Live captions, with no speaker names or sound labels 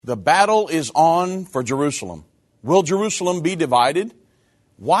The battle is on for Jerusalem. Will Jerusalem be divided?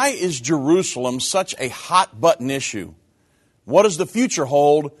 Why is Jerusalem such a hot-button issue? What does the future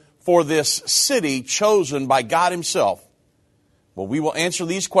hold for this city chosen by God Himself? Well, we will answer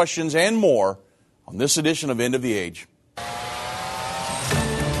these questions and more on this edition of End of the Age.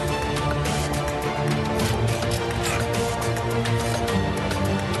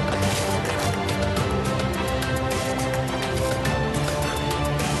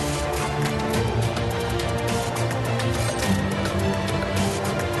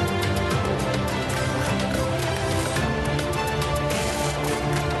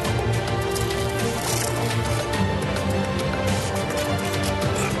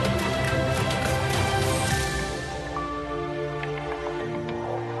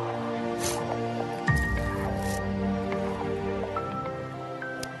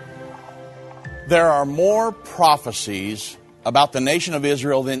 There are more prophecies about the nation of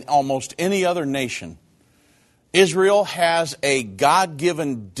Israel than almost any other nation. Israel has a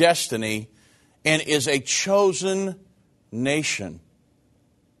God-given destiny and is a chosen nation.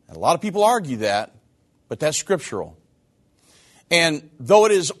 And a lot of people argue that, but that's scriptural. And though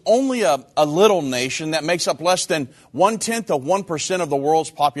it is only a little nation that makes up less than 1/10 of 1% of the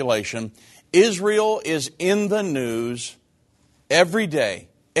world's population, Israel is in the news every day,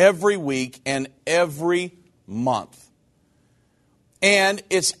 every week, and every month. And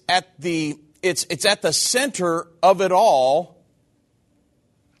it's at the center of it all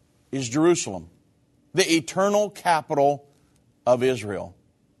is Jerusalem, the eternal capital of Israel.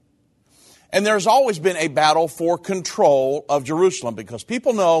 And there's always been a battle for control of Jerusalem because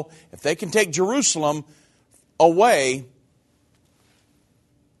people know if they can take Jerusalem away,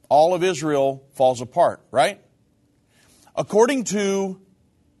 all of Israel falls apart, right? According to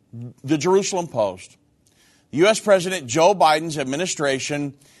the Jerusalem Post, U.S. President Joe Biden's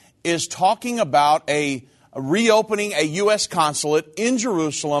administration is talking about reopening a U.S. consulate in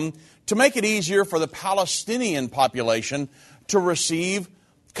Jerusalem to make it easier for the Palestinian population to receive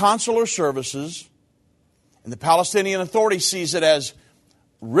consular services. And the Palestinian Authority sees it as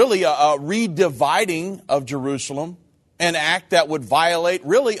really a redividing of Jerusalem, an act that would violate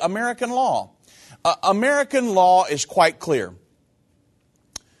really American law. American law is quite clear.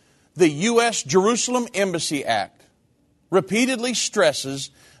 The U.S. Jerusalem Embassy Act repeatedly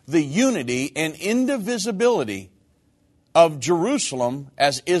stresses the unity and indivisibility of Jerusalem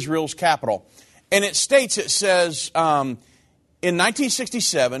as Israel's capital. And it says, in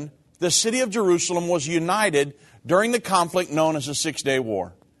 1967, the city of Jerusalem was united during the conflict known as the Six-Day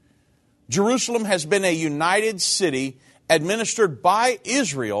War. Jerusalem has been a united city administered by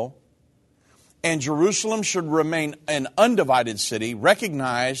Israel, and Jerusalem should remain an undivided city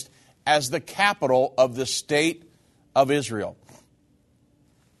recognized as the capital of the state of Israel.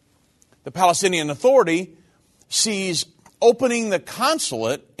 The Palestinian Authority sees opening the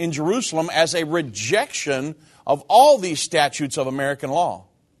consulate in Jerusalem as a rejection of all these statutes of American law.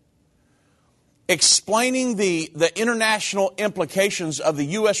 Explaining the international implications of the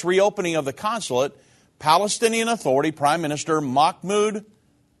U.S. reopening of the consulate, Palestinian Authority Prime Minister Mahmoud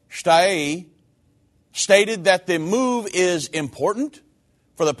Shtayyeh stated that the move is important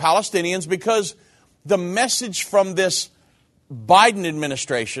for the Palestinians because the message from this Biden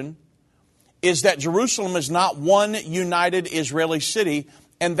administration is that Jerusalem is not one united Israeli city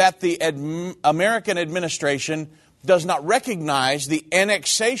and that the American administration does not recognize the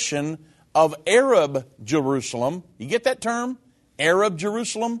annexation of Arab Jerusalem. You get that term? Arab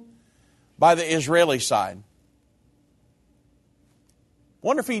Jerusalem? By the Israeli side.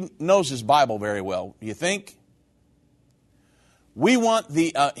 Wonder if he knows his Bible very well. Do you think?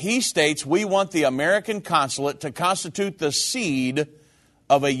 He states, we want the American consulate to constitute the seed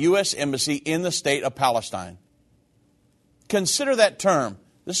of a U.S. embassy in the state of Palestine. Consider that term.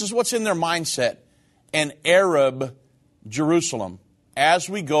 This is what's in their mindset. An Arab Jerusalem as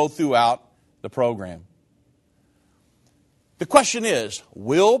we go throughout the program. The question is,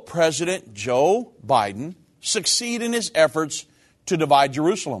 will President Joe Biden succeed in his efforts to divide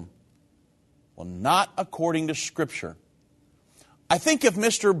Jerusalem? Well, not according to Scripture. I think if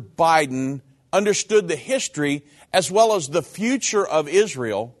Mr. Biden understood the history as well as the future of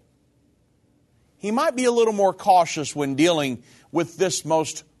Israel, he might be a little more cautious when dealing with this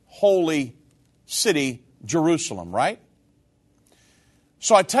most holy city, Jerusalem, right?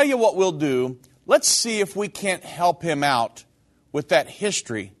 So I tell you what we'll do. Let's see if we can't help him out with that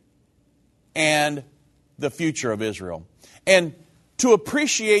history and the future of Israel. And to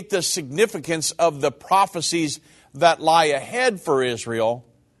appreciate the significance of the prophecies that lie ahead for Israel,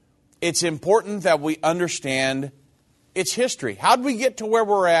 it's important that we understand It's history. How did we get to where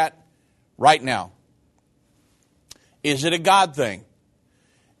we're at right now? Is it a God thing?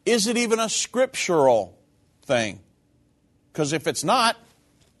 Is it even a scriptural thing? Because if it's not,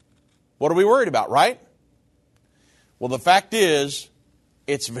 what are we worried about, right? Well, the fact is,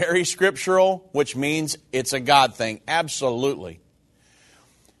 it's very scriptural, which means it's a God thing. Absolutely.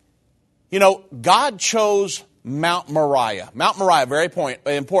 You know, God chose Mount Moriah. Mount Moriah, very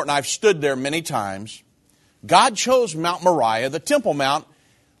important. I've stood there many times. God chose Mount Moriah, the Temple Mount,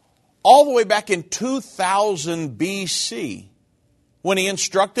 all the way back in 2000 BC when he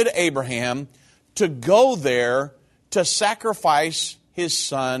instructed Abraham to go there to sacrifice his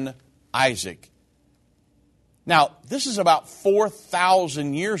son Isaac. Now, this is about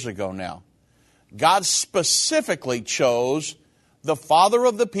 4,000 years ago now. God specifically chose the father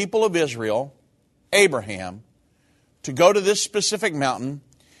of the people of Israel, Abraham, to go to this specific mountain.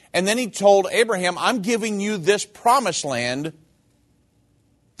 And then he told Abraham, I'm giving you this promised land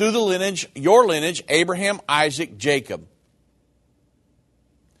through the lineage, your lineage, Abraham, Isaac, Jacob.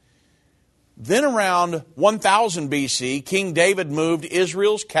 Then around 1000 BC, King David moved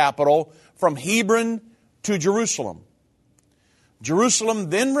Israel's capital from Hebron to Jerusalem.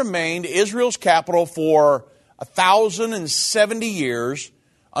 Jerusalem then remained Israel's capital for 1,070 years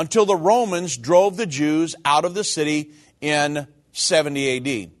until the Romans drove the Jews out of the city in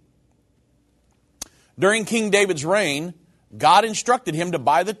 70 AD. During King David's reign, God instructed him to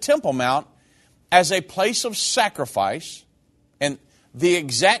buy the Temple Mount as a place of sacrifice, and the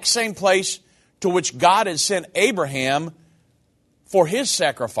exact same place to which God had sent Abraham for his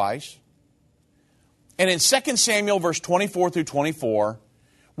sacrifice. And in 2 Samuel verse 24 through 24,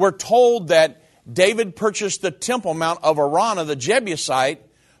 we're told that David purchased the Temple Mount of Araunah, the Jebusite,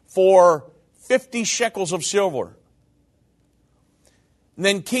 for 50 shekels of silver. And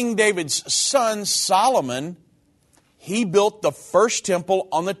then King David's son, Solomon, he built the first temple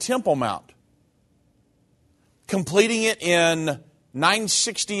on the Temple Mount, completing it in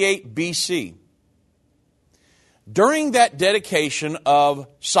 968 BC. During that dedication of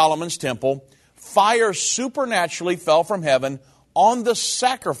Solomon's temple, fire supernaturally fell from heaven on the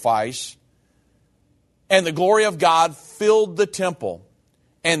sacrifice, and the glory of God filled the temple.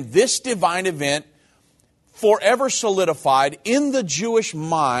 And this divine event forever solidified in the Jewish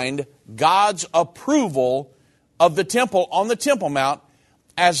mind God's approval of the temple on the Temple Mount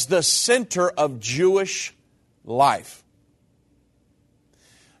as the center of Jewish life.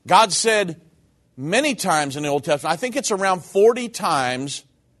 God said many times in the Old Testament, I think it's around 40 times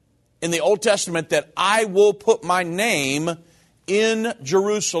in the Old Testament, that I will put my name in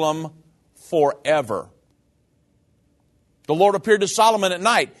Jerusalem forever. The Lord appeared to Solomon at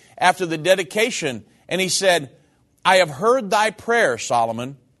night after the dedication, and he said, I have heard thy prayer,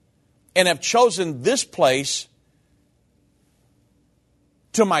 Solomon, and have chosen this place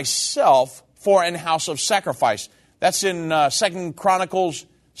to myself for an house of sacrifice. That's in 2 Chronicles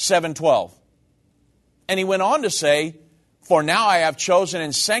 7:12. And he went on to say, for now I have chosen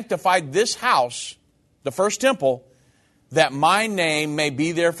and sanctified this house, the first temple, that my name may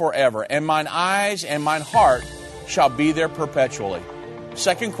be there forever, and mine eyes and mine heart shall be there perpetually.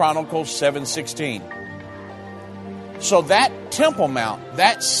 2 Chronicles 7:16. So that Temple Mount,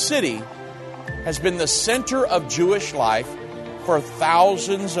 that city, has been the center of Jewish life for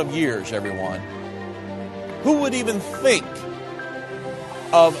thousands of years, everyone. Who would even think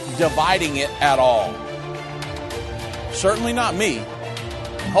of dividing it at all? Certainly not me.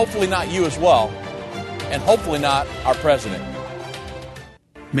 Hopefully not you as well. And hopefully not our president.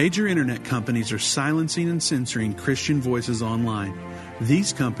 Major internet companies are silencing and censoring Christian voices online.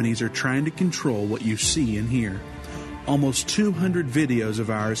 These companies are trying to control what you see and hear. Almost 200 videos of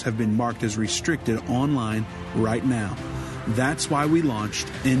ours have been marked as restricted online right now. That's why we launched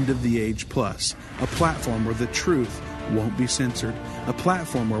End of the Age Plus, a platform where the truth won't be censored, a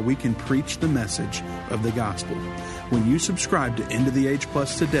platform where we can preach the message of the gospel. When you subscribe to End of the Age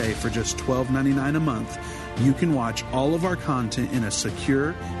Plus today for just $12.99 a month, you can watch all of our content in a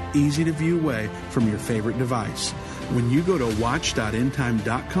secure, easy-to-view way from your favorite device. When you go to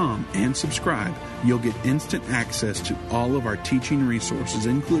watch.endtime.com and subscribe, you'll get instant access to all of our teaching resources,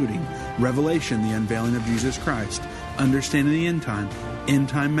 including Revelation, the Unveiling of Jesus Christ, Understanding the End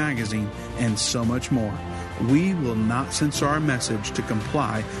Time Magazine, and so much more. We will not censor our message to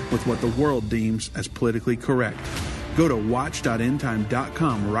comply with what the world deems as politically correct. Go to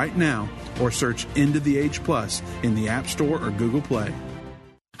watch.endtime.com right now or search End of the Age Plus in the App Store or Google Play.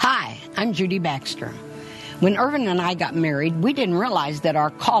 Hi, I'm Judy Baxter. When Irvin and I got married, we didn't realize that our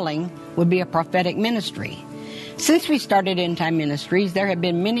calling would be a prophetic ministry. Since we started End Time Ministries, there have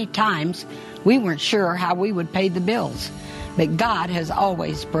been many times We weren't sure how we would pay the bills, but God has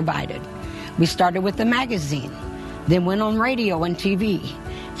always provided. We started with the magazine, then went on radio and TV,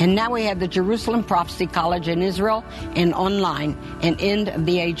 and now we have the Jerusalem Prophecy College in Israel and online and End of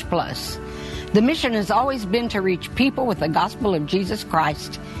the Age Plus. The mission has always been to reach people with the gospel of Jesus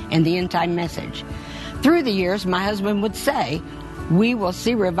Christ and the end-time message. Through the years, my husband would say, we will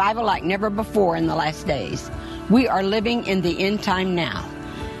see revival like never before in the last days. We are living in the end time now.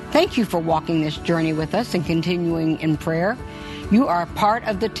 Thank you for walking this journey with us and continuing in prayer. You are a part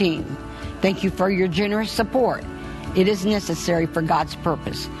of the team. Thank you for your generous support. It is necessary for God's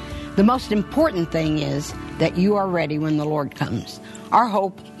purpose. The most important thing is that you are ready when the Lord comes. Our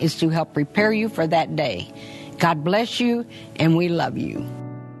hope is to help prepare you for that day. God bless you, and we love you.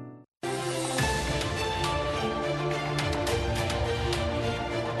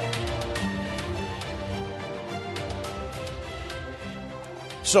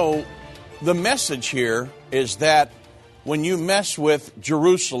 So the message here is that when you mess with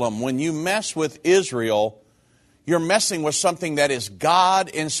Jerusalem, when you mess with Israel, you're messing with something that is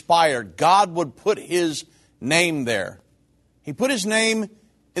God-inspired. God would put His name there. He put His name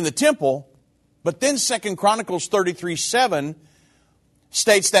in the temple, but then 2 Chronicles 33:7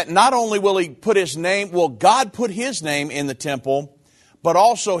 states that not only will God put His name in the temple, but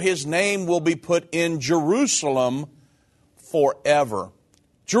also His name will be put in Jerusalem forever.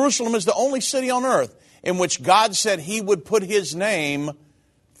 Jerusalem is the only city on earth in which God said He would put His name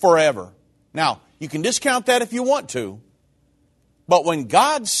forever. Now, you can discount that if you want to, but when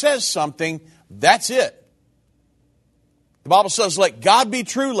God says something, that's it. The Bible says, let God be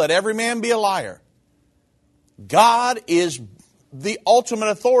true, let every man be a liar. God is the ultimate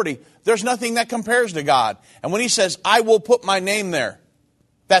authority. There's nothing that compares to God. And when He says, I will put my name there,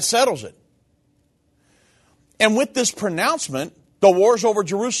 that settles it. And with this pronouncement, the wars over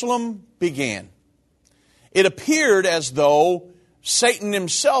Jerusalem began. It appeared as though Satan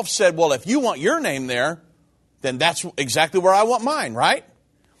himself said, well, if you want your name there, then that's exactly where I want mine, right?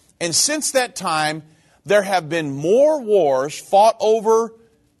 And since that time, there have been more wars fought over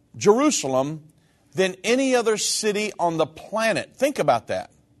Jerusalem than any other city on the planet. Think about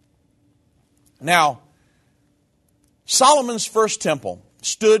that. Now, Solomon's first temple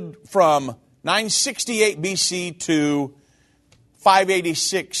stood from 968 BC to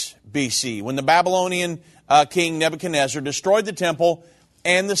 586 BC, when the Babylonian king Nebuchadnezzar destroyed the temple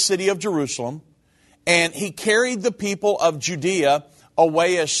and the city of Jerusalem, and he carried the people of Judea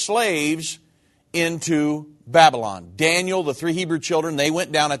away as slaves into Babylon. Daniel, the 3 Hebrew children, they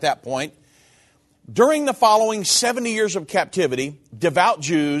went down at that point. During the following 70 years of captivity, devout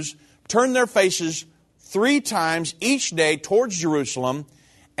Jews turned their faces 3 times each day towards Jerusalem,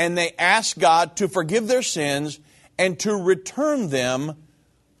 and they asked God to forgive their sins and to return them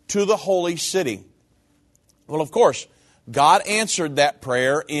to the holy city. Well, of course, God answered that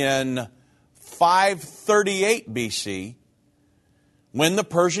prayer in 538 BC when the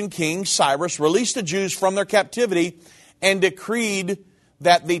Persian king Cyrus released the Jews from their captivity and decreed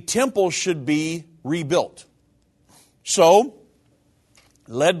that the temple should be rebuilt. So,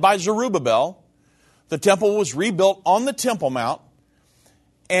 led by Zerubbabel, the temple was rebuilt on the Temple Mount,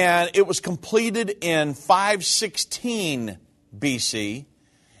 and it was completed in 516 BC,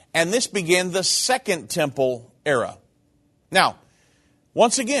 and this began the Second Temple era. Now,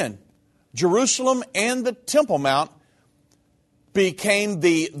 once again, Jerusalem and the Temple Mount became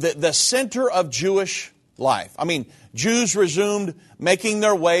the center of Jewish life. I mean, Jews resumed making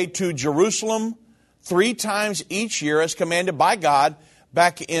their way to Jerusalem 3 times each year as commanded by God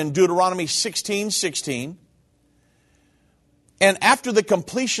back in Deuteronomy 16:16. And after the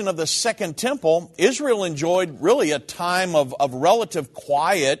completion of the Second Temple, Israel enjoyed really a time of relative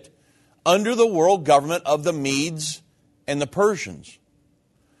quiet under the world government of the Medes and the Persians.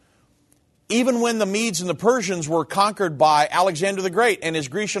 Even when the Medes and the Persians were conquered by Alexander the Great and his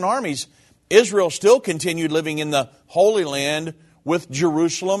Grecian armies, Israel still continued living in the Holy Land with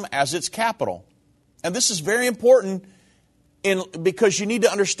Jerusalem as its capital. And this is very important because you need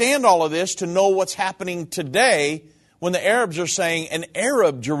to understand all of this to know what's happening today when the Arabs are saying an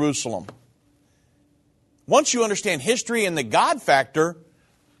Arab Jerusalem. Once you understand history and the God factor,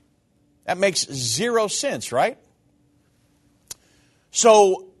 that makes zero sense, right?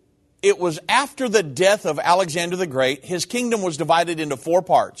 So, it was after the death of Alexander the Great, his kingdom was divided into 4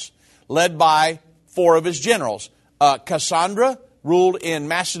 parts, led by 4 of his generals. Cassandra ruled in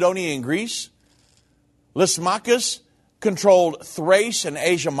Macedonia and Greece. Lysimachus controlled Thrace and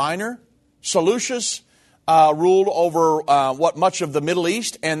Asia Minor. Seleucus ruled over much of the Middle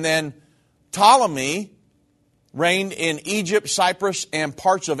East. And then Ptolemy reigned in Egypt, Cyprus, and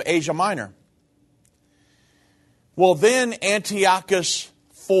parts of Asia Minor. Well, then Antiochus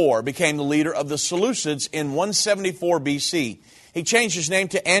IV became the leader of the Seleucids in 174 BC. He changed his name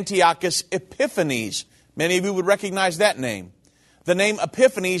to Antiochus Epiphanes. Many of you would recognize that name. The name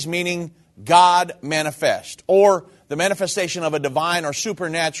Epiphanes meaning God manifest, or the manifestation of a divine or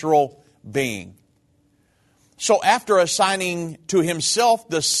supernatural being. So after assigning to himself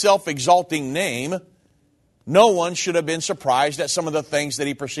the self-exalting name, no one should have been surprised at some of the things that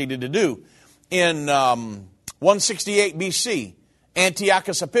he proceeded to do. In 168 BC,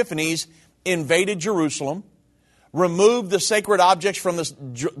 Antiochus Epiphanes invaded Jerusalem, removed the sacred objects from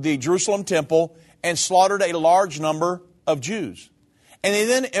the Jerusalem temple, and slaughtered a large number of Jews. And he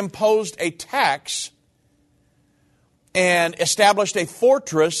then imposed a tax and established a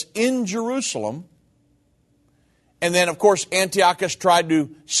fortress in Jerusalem. And then, of course, Antiochus tried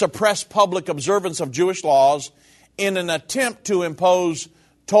to suppress public observance of Jewish laws in an attempt to impose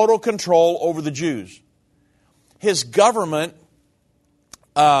total control over the Jews. His government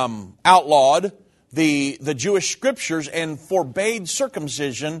outlawed the Jewish scriptures and forbade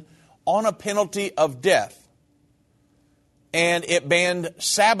circumcision on a penalty of death. And it banned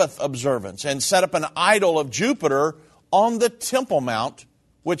Sabbath observance and set up an idol of Jupiter on the Temple Mount,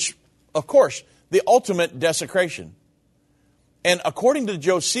 which, of course, the ultimate desecration. And according to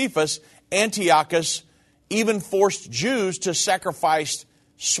Josephus, Antiochus even forced Jews to sacrifice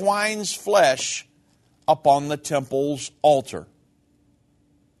swine's flesh upon the temple's altar.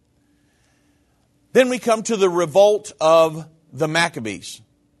 Then we come to the revolt of the Maccabees.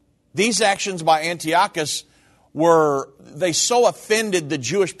 These actions by Antiochus they so offended the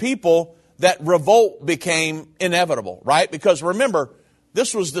Jewish people that revolt became inevitable, right? Because remember,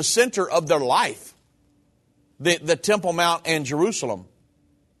 this was the center of their life, the Temple Mount and Jerusalem.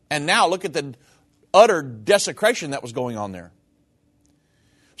 And now look at the utter desecration that was going on there.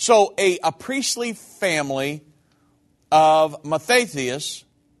 So a priestly family of Mattathias,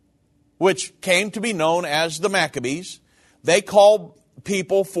 which came to be known as the Maccabees, they called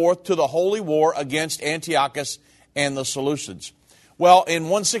people forth to the holy war against Antiochus and the Seleucids. Well, in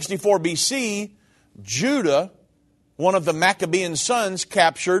 164 BC, Judah, one of the Maccabean sons,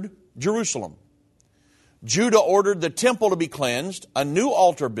 captured Jerusalem. Judah ordered the temple to be cleansed, a new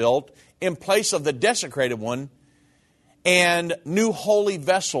altar built in place of the desecrated one, and new holy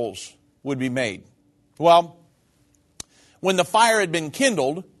vessels would be made. Well, when the fire had been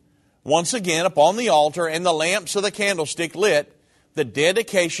kindled, once again upon the altar and the lamps of the candlestick lit, the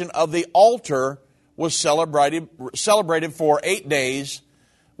dedication of the altar was celebrated for 8 days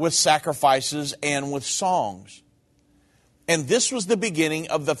with sacrifices and with songs. And this was the beginning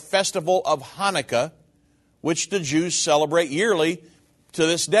of the festival of Hanukkah, which the Jews celebrate yearly to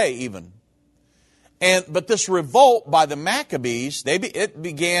this day even. But this revolt by the Maccabees, it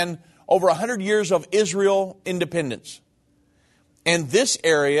began over 100 years of Israel independence. And this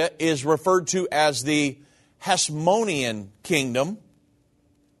area is referred to as the Hasmonean kingdom,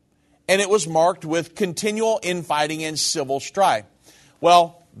 and it was marked with continual infighting and civil strife.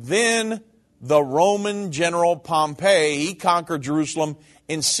 Well, then the Roman general Pompey, he conquered Jerusalem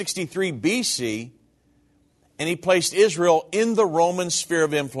in 63 BC, and he placed Israel in the Roman sphere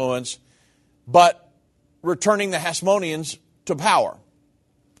of influence, but returning the Hasmoneans to power.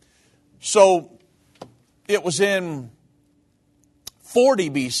 So it was in 40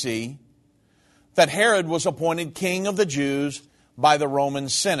 BC that Herod was appointed king of the Jews by the Roman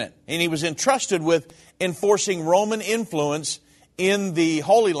Senate. And he was entrusted with enforcing Roman influence in the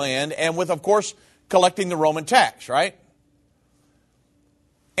Holy Land and with, of course, collecting the Roman tax, right?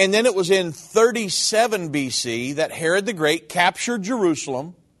 And then it was in 37 BC that Herod the Great captured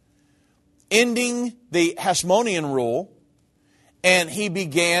Jerusalem, ending the Hasmonean rule, and he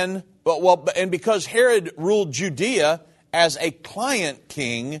began, and because Herod ruled Judea as a client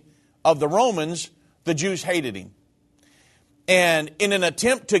king of the Romans, the Jews hated him. And in an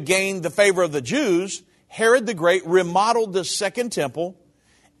attempt to gain the favor of the Jews, Herod the Great remodeled the second temple,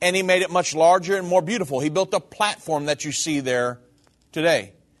 and he made it much larger and more beautiful. He built a platform that you see there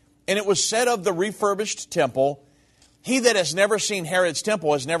today. And it was said of the refurbished temple, he that has never seen Herod's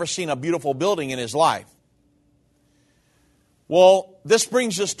temple has never seen a beautiful building in his life. Well, this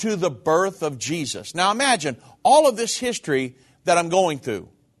brings us to the birth of Jesus. Now imagine all of this history that I'm going through.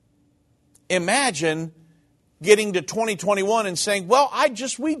 Imagine getting to 2021 and saying, well,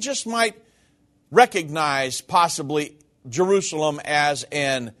 we just might recognize possibly Jerusalem as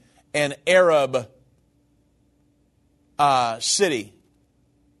an Arab city.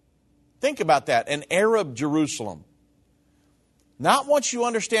 Think about that, an Arab Jerusalem. Not once you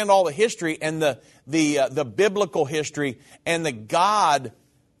understand all the history and the biblical history and the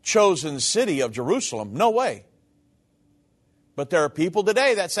God-chosen city of Jerusalem. No way. But there are people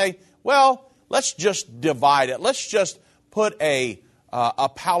today that say, well, let's just divide it. Let's just put a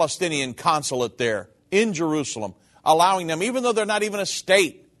Palestinian consulate there in Jerusalem, allowing them, even though they're not even a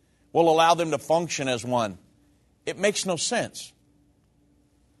state, will allow them to function as one. It makes no sense.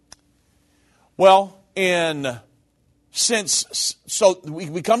 Well, so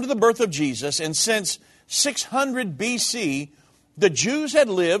we come to the birth of Jesus, and since 600 BC, the Jews had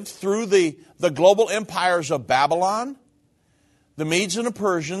lived through the global empires of Babylon, the Medes and the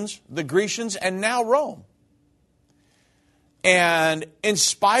Persians, the Grecians, and now Rome. And in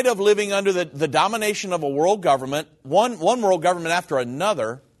spite of living under the domination of a world government, one world government after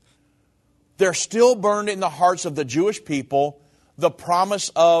another, there still burned in the hearts of the Jewish people the promise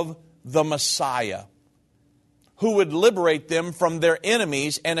of the Messiah, who would liberate them from their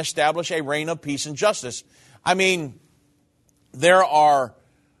enemies and establish a reign of peace and justice. I mean, there are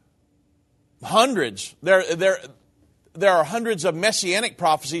hundreds. There are hundreds of messianic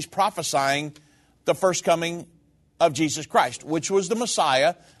prophecies prophesying the first coming of Jesus Christ, which was the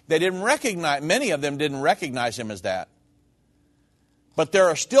Messiah. They didn't recognize, many of them didn't recognize him as that. But there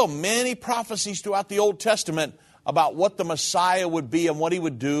are still many prophecies throughout the Old Testament about what the Messiah would be and what he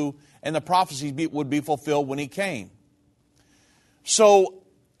would do, and the prophecies would be fulfilled when he came. So,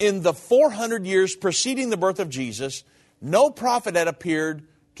 in the 400 years preceding the birth of Jesus, no prophet had appeared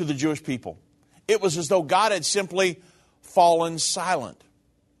to the Jewish people. It was as though God had simply fallen silent.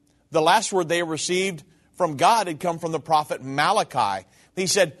 The last word they received from God had come from the prophet Malachi. He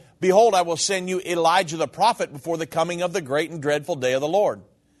said, "Behold, I will send you Elijah the prophet before the coming of the great and dreadful day of the Lord.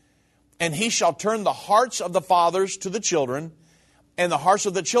 And he shall turn the hearts of the fathers to the children, and the hearts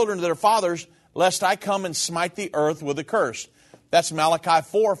of the children to their fathers, lest I come and smite the earth with a curse." That's Malachi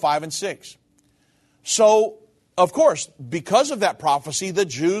 4, 5, and 6. So, of course, because of that prophecy, the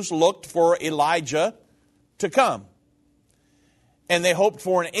Jews looked for Elijah to come. And they hoped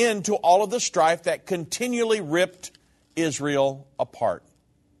for an end to all of the strife that continually ripped Israel apart.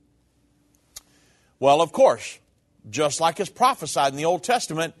 Well, of course, just like is prophesied in the Old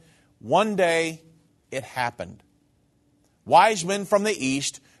Testament, one day it happened. Wise men from the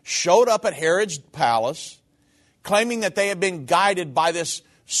east showed up at Herod's palace, claiming that they had been guided by this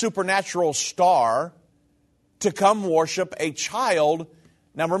supernatural star to come worship a child.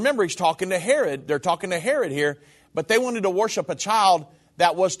 Now remember, he's talking to Herod. They're talking to Herod here, but they wanted to worship a child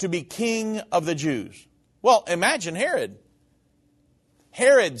that was to be king of the Jews. Well, imagine Herod.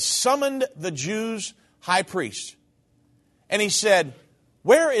 Herod summoned the Jews' high priest, and he said,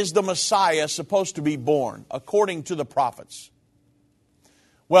 "Where is the Messiah supposed to be born, according to the prophets?"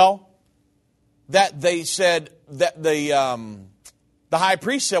 Well, that they said that the high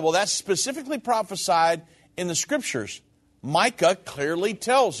priest said, "Well, that's specifically prophesied in the Scriptures." Micah clearly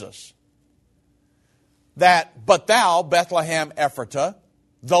tells us that, "But thou, Bethlehem Ephratah,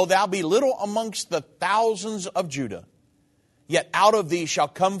 though thou be little amongst the thousands of Judah, yet out of thee shall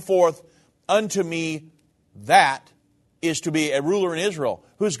come forth unto me that is to be a ruler in Israel,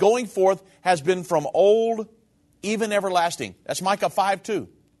 whose going forth has been from old, even everlasting." That's Micah 5:2.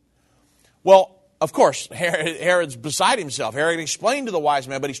 Well, of course, Herod's beside himself. Herod explained to the wise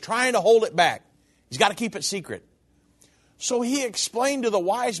men, but he's trying to hold it back. He's got to keep it secret. So he explained to the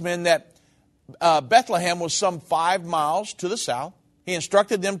wise men that Bethlehem was some 5 miles to the south. He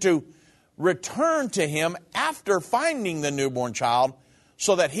instructed them to return to him after finding the newborn child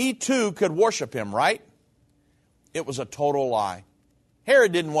so that he too could worship him, right? It was a total lie.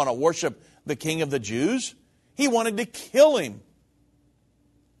 Herod didn't want to worship the king of the Jews. He wanted to kill him.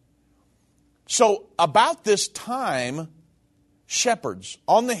 So about this time, shepherds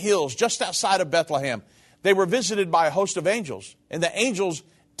on the hills just outside of Bethlehem, they were visited by a host of angels, and the angels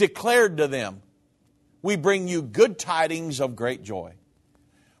declared to them, "We bring you good tidings of great joy.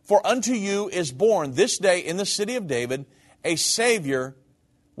 For unto you is born this day in the city of David a Savior,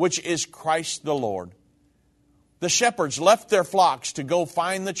 which is Christ the Lord." The shepherds left their flocks to go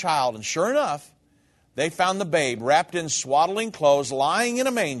find the child, and sure enough, they found the babe wrapped in swaddling clothes, lying in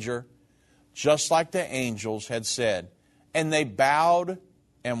a manger, just like the angels had said. And they bowed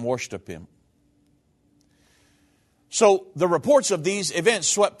and worshiped him. So the reports of these events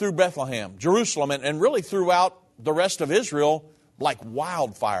swept through Bethlehem, Jerusalem, and really throughout the rest of Israel like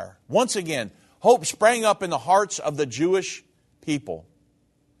wildfire. Once again, hope sprang up in the hearts of the Jewish people.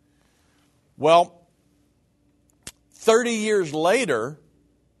 Well, 30 years later,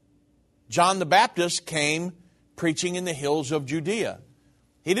 John the Baptist came preaching in the hills of Judea.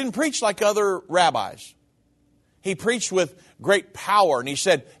 He didn't preach like other rabbis. He preached with great power, and he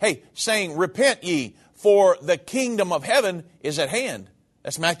said, saying, "Repent ye, for the kingdom of heaven is at hand."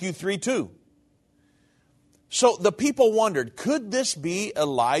 That's Matthew 3:2. So the people wondered, could this be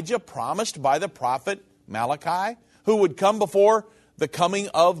Elijah promised by the prophet Malachi, who would come before the coming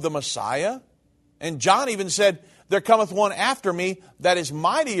of the Messiah? And John even said, there cometh one after me that is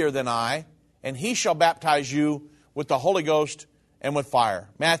mightier than I, and he shall baptize you with the Holy Ghost and with fire.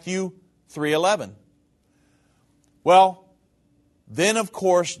 Matthew 3:11. Well, then of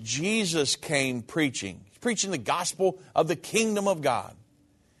course Jesus came preaching the gospel of the kingdom of God.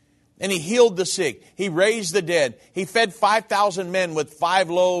 And he healed the sick. He raised the dead. He fed 5,000 men with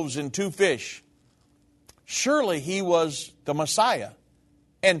 5 loaves and 2 fish. Surely he was the Messiah.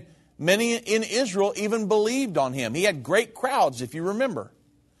 And many in Israel even believed on him. He had great crowds, if you remember.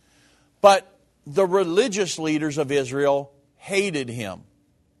 But the religious leaders of Israel hated him.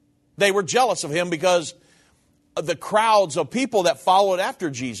 They were jealous of him because of the crowds of people that followed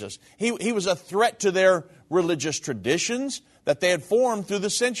after Jesus. He was a threat to their religious traditions that they had formed through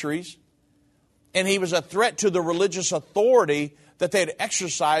the centuries. And he was a threat to the religious authority that they had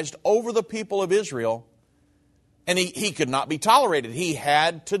exercised over the people of Israel. And he could not be tolerated. He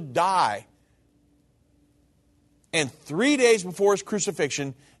had to die. And 3 days before his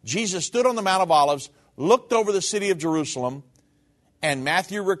crucifixion, Jesus stood on the Mount of Olives, looked over the city of Jerusalem, and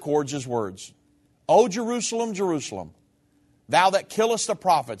Matthew records his words. O Jerusalem, Jerusalem, thou that killest the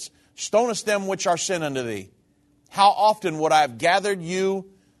prophets, stonest them which are sent unto thee. How often would I have gathered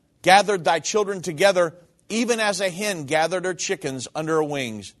thy children together, even as a hen gathered her chickens under her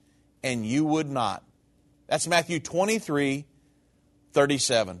wings, and you would not. That's Matthew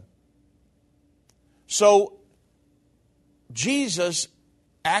 23:37. So Jesus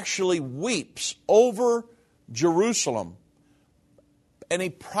actually weeps over Jerusalem, and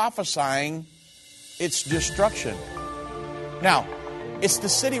he's prophesying its destruction. Now, it's the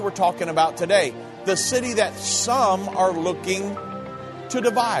city we're talking about today. The city that some are looking to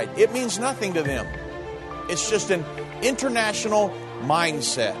divide. It means nothing to them. It's just an international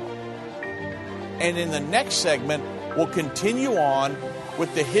mindset. And in the next segment, we'll continue on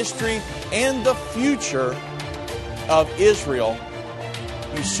with the history and the future of Israel.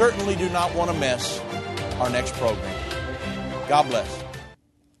 You certainly do not want to miss our next program. God bless.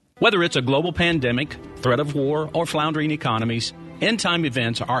 Whether it's a global pandemic, threat of war, or floundering economies, end-time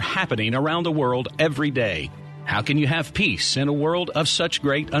events are happening around the world every day. How can you have peace in a world of such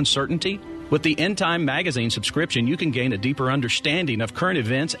great uncertainty? With the End Time Magazine subscription, you can gain a deeper understanding of current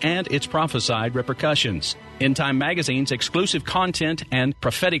events and its prophesied repercussions. End Time Magazine's exclusive content and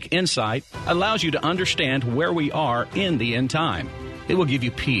prophetic insight allows you to understand where we are in the end time. It will give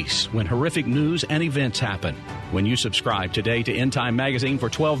you peace when horrific news and events happen. When you subscribe today to End Time Magazine for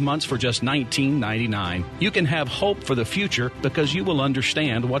 12 months for just $19.99, you can have hope for the future because you will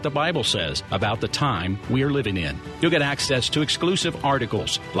understand what the Bible says about the time we are living in. You'll get access to exclusive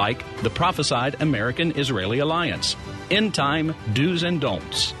articles like the Prophesied American-Israeli Alliance, End Time Do's and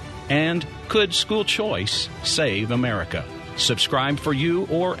Don'ts, and Could School Choice Save America? Subscribe for you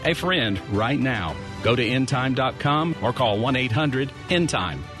or a friend right now. Go to endtime.com or call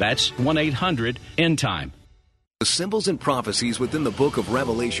 1-800-END-TIME. That's 1-800-END-TIME. The symbols and prophecies within the book of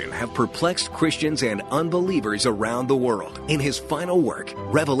Revelation have perplexed Christians and unbelievers around the world. In his final work,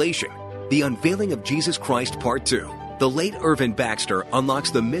 Revelation, The Unveiling of Jesus Christ Part 2, the late Irvin Baxter unlocks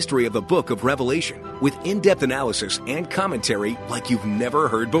the mystery of the book of Revelation with in-depth analysis and commentary like you've never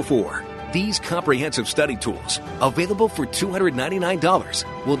heard before. These comprehensive study tools, available for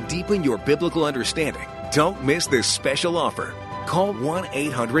 $299, will deepen your biblical understanding. Don't miss this special offer. Call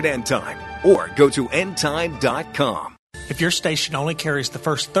 1-800-END-TIME or go to endtime.com. If your station only carries the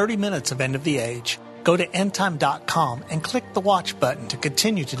first 30 minutes of End of the Age, go to endtime.com and click the watch button to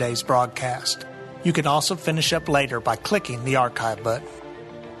continue today's broadcast. You can also finish up later by clicking the archive button.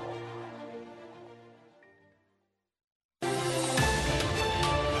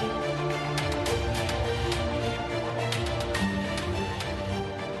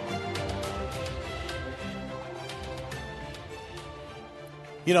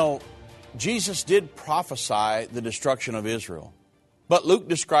 You know, Jesus did prophesy the destruction of Israel. But Luke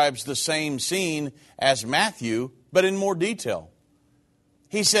describes the same scene as Matthew, but in more detail.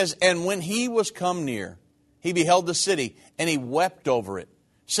 He says, and when he was come near, he beheld the city, and he wept over it,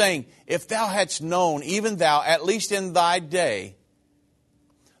 saying, if thou hadst known, even thou, at least in thy day,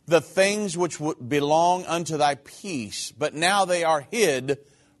 the things which would belong unto thy peace, but now they are hid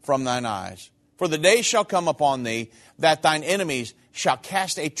from thine eyes. For the day shall come upon thee, that thine enemies shall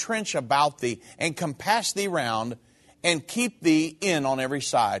cast a trench about thee, and compass thee round, and keep thee in on every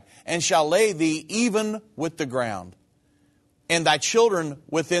side, and shall lay thee even with the ground, and thy children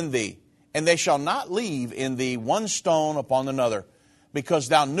within thee, and they shall not leave in thee one stone upon another, because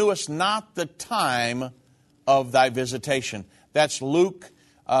thou knewest not the time of thy visitation. That's Luke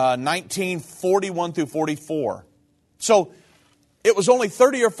 19:41 through 44. So it was only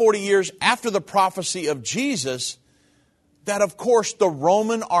 30 or 40 years after the prophecy of Jesus that, of course, the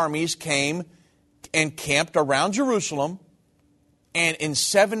Roman armies came and camped around Jerusalem, and in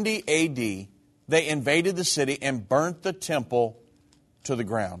 70 A.D., they invaded the city and burnt the temple to the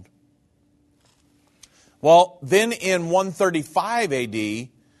ground. Well, then in 135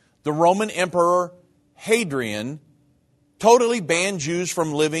 A.D., the Roman Emperor Hadrian totally banned Jews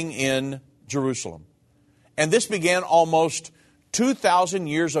from living in Jerusalem. And this began almost 2,000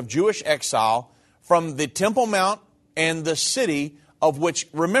 years of Jewish exile from the Temple Mount and the city of which,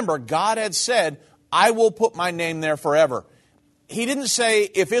 remember, God had said, I will put my name there forever. He didn't say,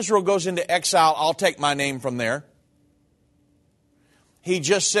 if Israel goes into exile, I'll take my name from there. He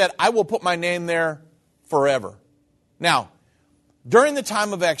just said, I will put my name there forever. Now, during the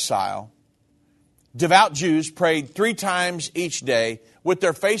time of exile, devout Jews prayed 3 times each day with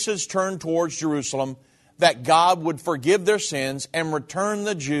their faces turned towards Jerusalem that God would forgive their sins and return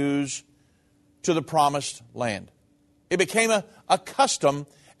the Jews to the promised land. It became a custom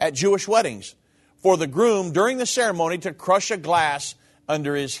at Jewish weddings for the groom during the ceremony to crush a glass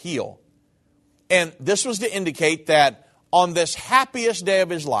under his heel. And this was to indicate that on this happiest day of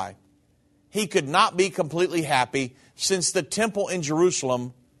his life, he could not be completely happy since the temple in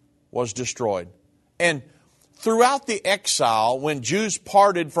Jerusalem was destroyed. And throughout the exile, when Jews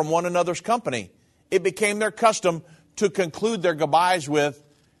parted from one another's company, it became their custom to conclude their goodbyes with,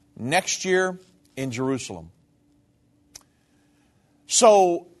 next year in Jerusalem.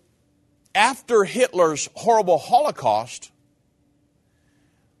 So, after Hitler's horrible Holocaust,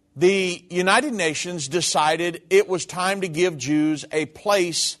 the United Nations decided it was time to give Jews a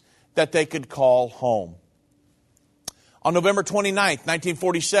place that they could call home. On November 29th,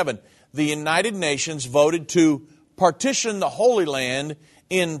 1947, the United Nations voted to partition the Holy Land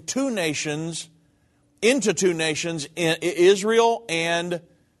into two nations, Israel and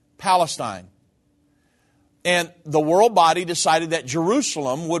Palestine. And the world body decided that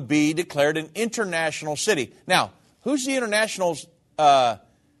Jerusalem would be declared an international city. Now, who's the international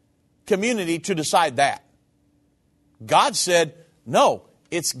community to decide that? God said, no,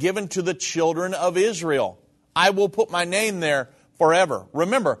 it's given to the children of Israel. I will put my name there forever.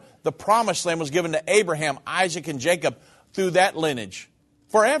 Remember, the promised land was given to Abraham, Isaac, and Jacob through that lineage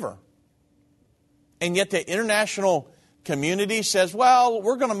forever. And yet the international community says, well,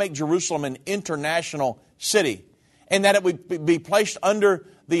 we're going to make Jerusalem an international city, and that it would be placed under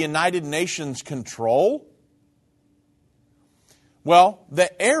the United Nations control. Well,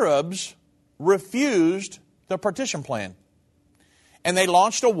 the Arabs refused the partition plan, and they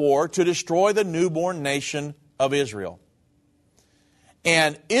launched a war to destroy the newborn nation of Israel.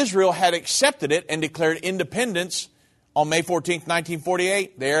 And Israel had accepted it and declared independence on May 14th,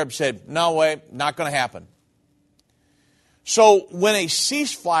 1948. The Arabs said, no way, not going to happen. So when a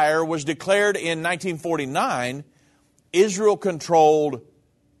ceasefire was declared in 1949, Israel controlled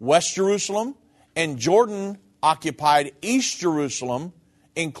West Jerusalem and Jordan occupied East Jerusalem,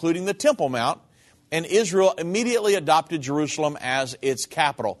 including the Temple Mount, and Israel immediately adopted Jerusalem as its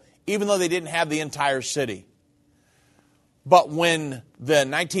capital, even though they didn't have the entire city. But when the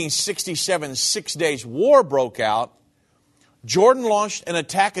 1967 Six Days War broke out, Jordan launched an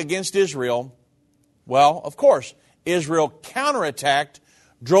attack against Israel. Well, of course, Israel counterattacked,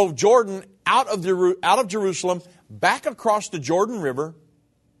 drove Jordan out of Jerusalem, back across the Jordan River,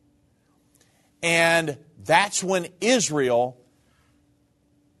 and that's when Israel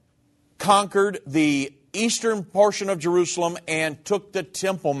conquered the eastern portion of Jerusalem and took the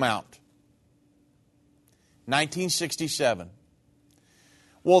Temple Mount. 1967.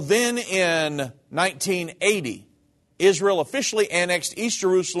 Well, then in 1980, Israel officially annexed East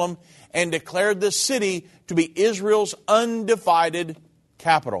Jerusalem and declared the city to be Israel's undivided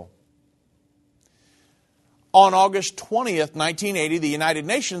capital. On August 20th, 1980, the United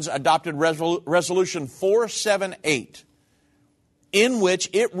Nations adopted Resolution 478, in which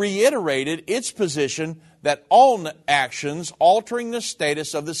it reiterated its position that all actions altering the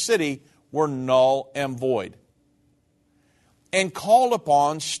status of the city were null and void, and called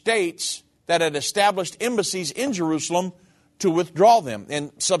upon states that had established embassies in Jerusalem to withdraw them.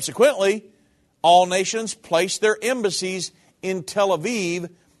 And subsequently, all nations placed their embassies in Tel Aviv,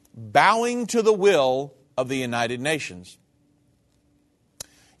 bowing to the will of the United Nations.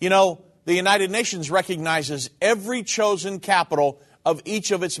 You know, the United Nations recognizes every chosen capital of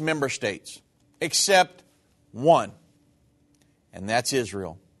each of its member states, except one, and that's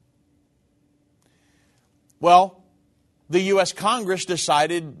Israel. Well, the U.S. Congress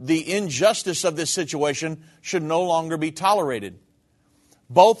decided the injustice of this situation should no longer be tolerated.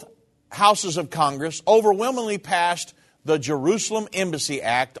 Both houses of Congress overwhelmingly passed the Jerusalem Embassy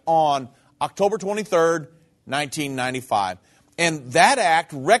Act on October 23rd, 1995. And that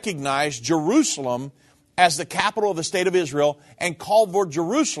act recognized Jerusalem as the capital of the state of Israel and called for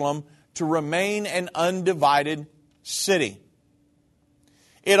Jerusalem to remain an undivided city.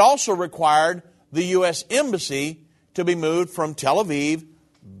 It also required the U.S. Embassy to be moved from Tel Aviv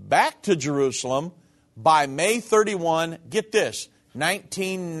back to Jerusalem by May 31, get this,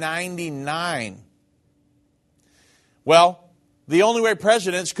 1999. Well, the only way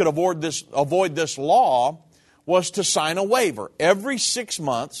presidents could avoid this law was to sign a waiver every 6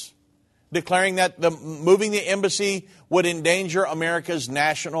 months declaring that moving the embassy would endanger America's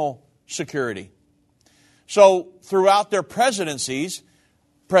national security. So throughout their presidencies,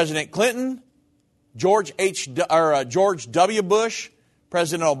 President Clinton, George W. Bush,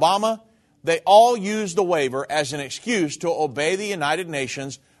 President Obama, they all used the waiver as an excuse to obey the United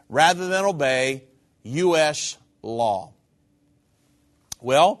Nations rather than obey U.S. law.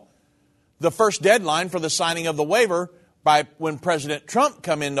 Well, the first deadline for the signing of the waiver by when President Trump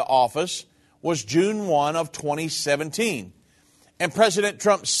came into office was June 1 of 2017. And President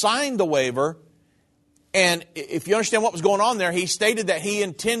Trump signed the waiver, and if you understand what was going on there, he stated that he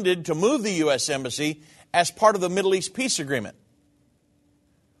intended to move the U.S. Embassy as part of the Middle East peace agreement,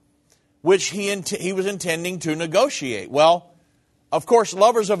 which he was intending to negotiate. Well, of course,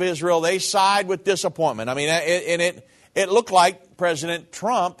 lovers of Israel, they sighed with disappointment. I mean, it looked like President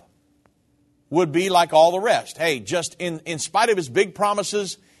Trump would be like all the rest. Hey, just in spite of his big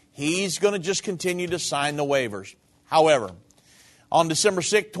promises, he's going to just continue to sign the waivers. However, on December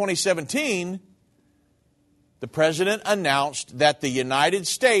 6, 2017, the president announced that the United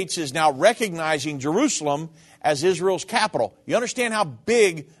States is now recognizing Jerusalem as Israel's capital. You understand how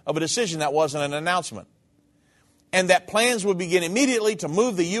big of a decision that was in an announcement. And that plans would begin immediately to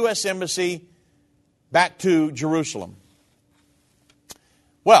move the U.S. Embassy back to Jerusalem.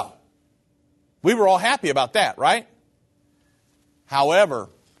 Well, we were all happy about that, right? However,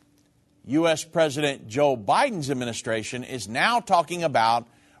 U.S. President Joe Biden's administration is now talking about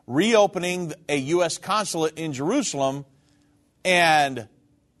reopening a U.S. consulate in Jerusalem and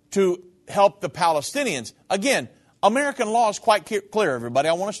to help the Palestinians. Again, American law is quite clear, everybody.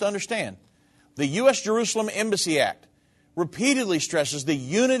 I want us to understand. The U.S. Jerusalem Embassy Act repeatedly stresses the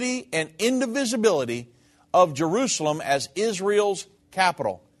unity and indivisibility of Jerusalem as Israel's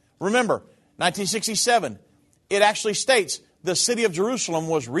capital. Remember, 1967, it actually states the city of Jerusalem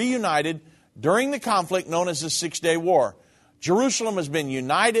was reunited during the conflict known as the Six-Day War. Jerusalem has been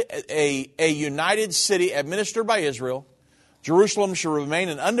united, a united city administered by Israel. Jerusalem should remain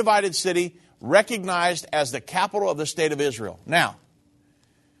an undivided city recognized as the capital of the state of Israel. Now,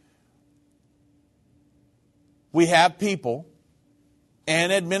 we have people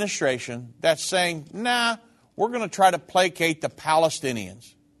and administration that's saying, nah, we're going to try to placate the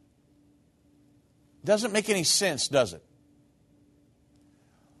Palestinians. Doesn't make any sense, does it?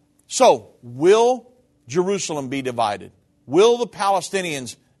 So, will Jerusalem be divided? Will the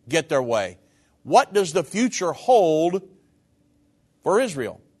Palestinians get their way? What does the future hold for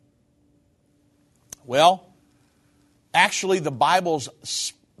Israel? Well, actually the Bible's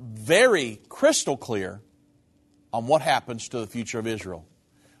very crystal clear on what happens to the future of Israel.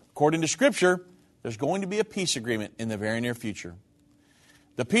 According to Scripture, there's going to be a peace agreement in the very near future.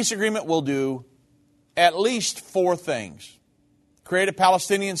 The peace agreement will do at least 4 things. Create a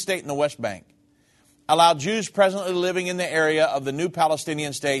Palestinian state in the West Bank. Allow Jews presently living in the area of the new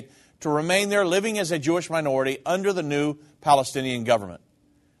Palestinian state to remain there living as a Jewish minority under the new Palestinian government.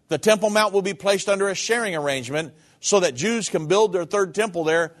 The Temple Mount will be placed under a sharing arrangement so that Jews can build their third temple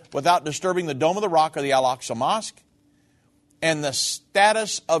there without disturbing the Dome of the Rock or the Al-Aqsa Mosque. And the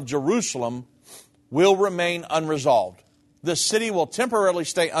status of Jerusalem will remain unresolved. The city will temporarily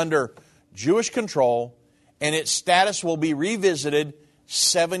stay under Jewish control, and its status will be revisited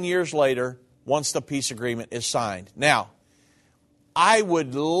 7 years later once the peace agreement is signed. Now, I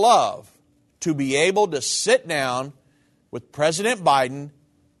would love to be able to sit down with President Biden,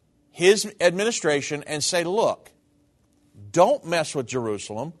 his administration, and say, look, don't mess with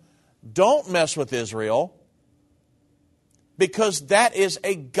Jerusalem. Don't mess with Israel, because that is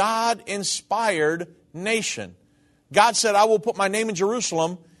a God-inspired nation. God said, I will put my name in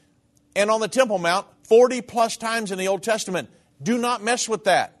Jerusalem and on the Temple Mount 40 plus times in the Old Testament. Do not mess with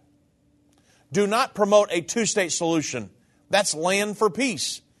that. Do not promote a two-state solution. That's land for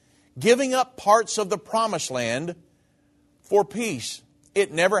peace. Giving up parts of the promised land for peace.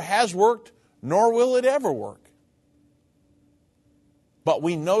 It never has worked, nor will it ever work. But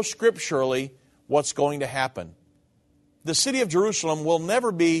we know scripturally what's going to happen. The city of Jerusalem will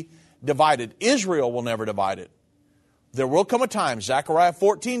never be divided. Israel will never divide it. There will come a time, Zechariah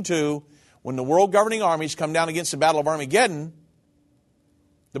 14:2, when the world governing armies come down against the battle of Armageddon.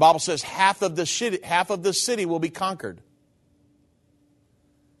 The Bible says half of the city will be conquered.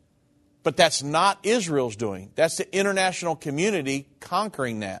 But that's not Israel's doing. That's the international community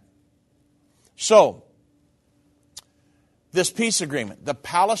conquering that. So, this peace agreement, the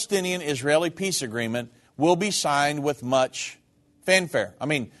Palestinian-Israeli peace agreement, will be signed with much fanfare. I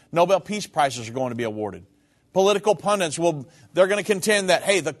mean, Nobel Peace Prizes are going to be awarded. Political pundits they're going to contend that,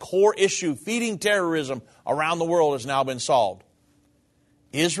 hey, the core issue, feeding terrorism around the world, has now been solved.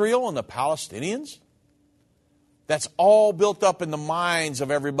 Israel and the Palestinians? That's all built up in the minds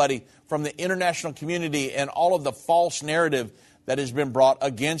of everybody from the international community and all of the false narrative that has been brought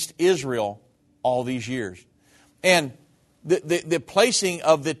against Israel all these years. And the placing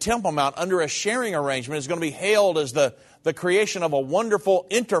of the Temple Mount under a sharing arrangement is going to be hailed as the creation of a wonderful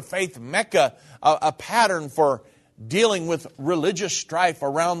interfaith Mecca, a pattern for dealing with religious strife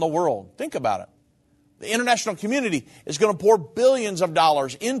around the world. Think about it. The international community is going to pour billions of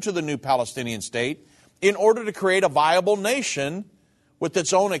dollars into the new Palestinian state in order to create a viable nation with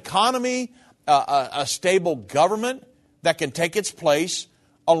its own economy, a stable government that can take its place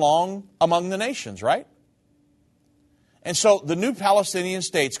among the nations, right? And so the new Palestinian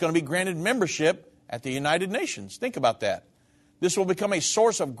state is going to be granted membership at the United Nations. Think about that. This will become a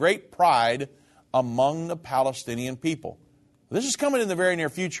source of great pride among the Palestinian people. This is coming in the very near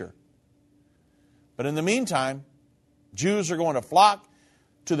future. But in the meantime, Jews are going to flock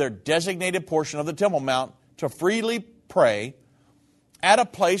to their designated portion of the Temple Mount to freely pray at a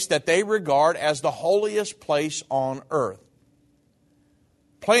place that they regard as the holiest place on earth.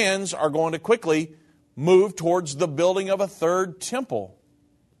 Plans are going to quickly move towards the building of a third temple.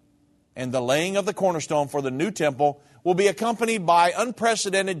 And the laying of the cornerstone for the new temple will be accompanied by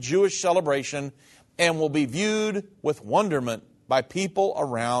unprecedented Jewish celebration and will be viewed with wonderment by people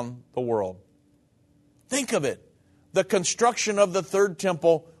around the world. Think of it. The construction of the third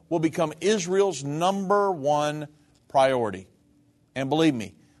temple will become Israel's number one priority. And believe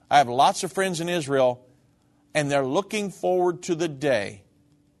me, I have lots of friends in Israel, and they're looking forward to the day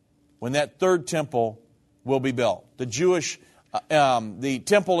when that third temple will be built. The Jewish, the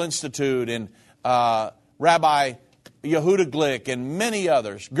Temple Institute and Rabbi Yehuda Glick and many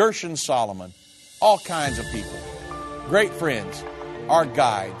others, Gershon Solomon, all kinds of people, great friends, our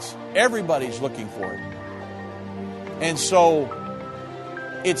guides. Everybody's looking for it. And so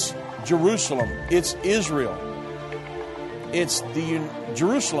it's Jerusalem, it's Israel, it's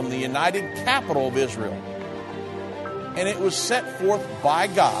Jerusalem, the united capital of Israel. And it was set forth by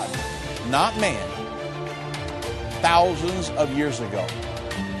God, not man, thousands of years ago.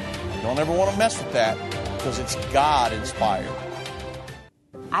 Don't ever want to mess with that because it's God inspired.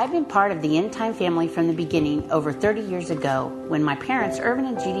 I've been part of the End Time family from the beginning over 30 years ago when my parents, Irvin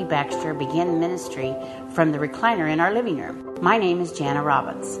and Judy Baxter, began ministry from the recliner in our living room. My name is Jana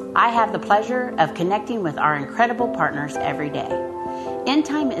Robbins. I have the pleasure of connecting with our incredible partners every day. End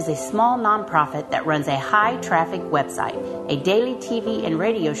Time is a small nonprofit that runs a high-traffic website, a daily TV and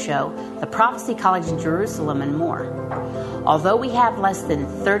radio show, the Prophecy College in Jerusalem, and more. Although we have less than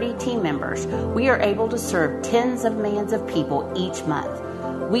 30 team members, we are able to serve tens of millions of people each month.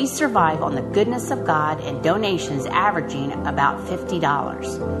 We survive on the goodness of God and donations averaging about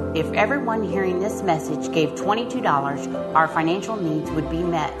 $50. If everyone hearing this message gave $22, our financial needs would be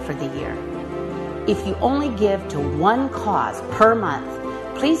met for the year. If you only give to one cause per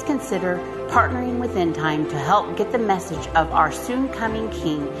month, please consider partnering with End Time to help get the message of our soon-coming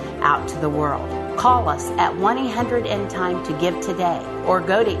King out to the world. Call us at 1-800-END-TIME to give today, or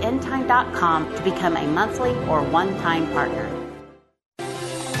go to endtime.com to become a monthly or one-time partner.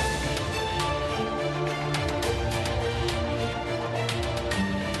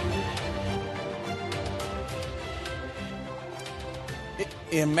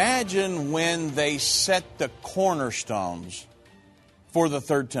 Imagine when they set the cornerstones for the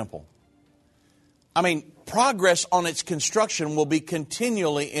third temple. I mean, progress on its construction will be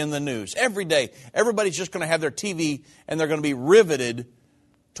continually in the news. Every day, everybody's just going to have their TV and they're going to be riveted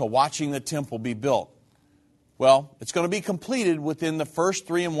to watching the temple be built. Well, it's going to be completed within the first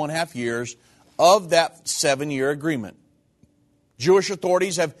 3.5 years of that 7-year agreement. Jewish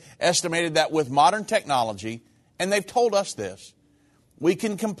authorities have estimated that with modern technology, and they've told us this, we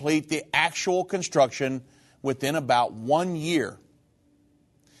can complete the actual construction within about 1 year.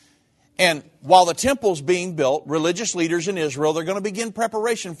 And while the temple's being built, religious leaders in Israel, they're going to begin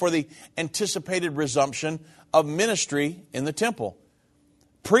preparation for the anticipated resumption of ministry in the temple.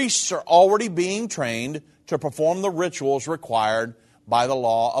 Priests are already being trained to perform the rituals required by the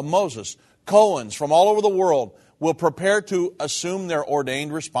law of Moses. Cohens from all over the world will prepare to assume their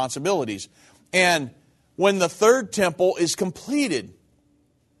ordained responsibilities. And when the third temple is completed,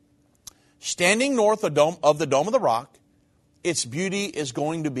 standing north of the Dome of the Rock, its beauty is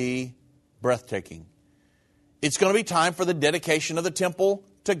going to be breathtaking. It's going to be time for the dedication of the temple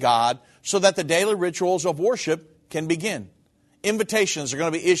to God so that the daily rituals of worship can begin. Invitations are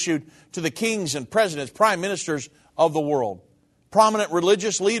going to be issued to the kings and presidents, prime ministers of the world. Prominent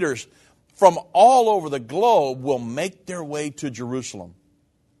religious leaders from all over the globe will make their way to Jerusalem.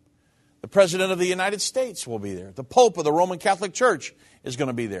 The President of the United States will be there. The Pope of the Roman Catholic Church is going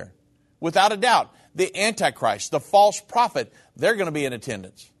to be there. Without a doubt, the Antichrist, the false prophet, they're going to be in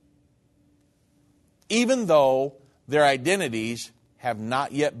attendance. Even though their identities have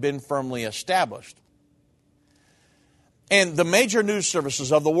not yet been firmly established. And the major news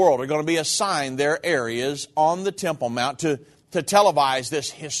services of the world are going to be assigned their areas on the Temple Mount to televise this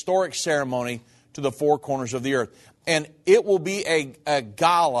historic ceremony to the four corners of the earth. And it will be a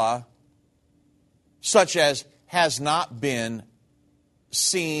gala such as has not been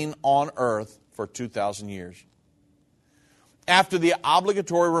seen on earth for 2,000 years. After the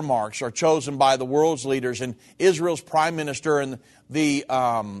obligatory remarks are chosen by the world's leaders and Israel's prime minister and the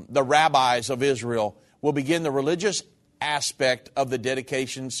rabbis of Israel will begin the religious aspect of the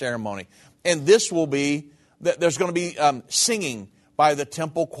dedication ceremony. And this will be, there's going to be singing by the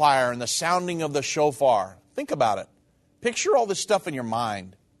temple choir and the sounding of the shofar. Think about it. Picture all this stuff in your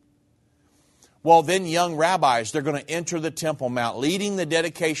mind. Well, then young rabbis, they're going to enter the Temple Mount, leading the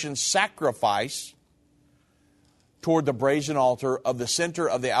dedication sacrifice toward the brazen altar of the center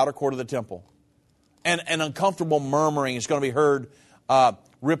of the outer court of the temple. And an uncomfortable murmuring is going to be heard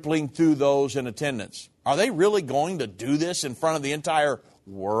rippling through those in attendance. Are they really going to do this in front of the entire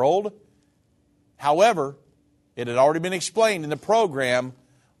world? However, it had already been explained in the program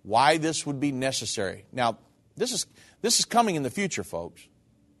why this would be necessary. Now, this is coming in the future, folks.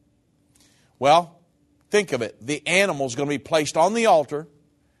 Well, think of it. The animal is going to be placed on the altar.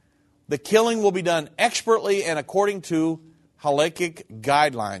 The killing will be done expertly and according to halakhic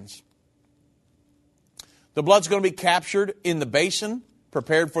guidelines. The blood's going to be captured in the basin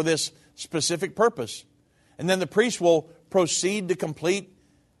prepared for this specific purpose. And then the priest will proceed to complete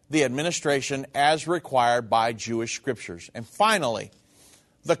the administration as required by Jewish scriptures. And finally,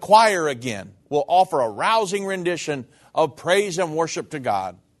 the choir again will offer a rousing rendition of praise and worship to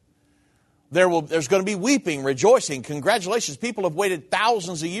God. There's going to be weeping, rejoicing, congratulations. People have waited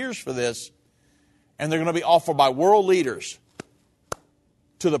thousands of years for this. And they're going to be offered by world leaders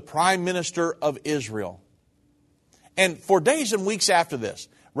to the Prime Minister of Israel. And for days and weeks after this,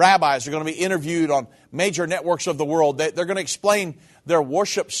 rabbis are going to be interviewed on major networks of the world. They're going to explain their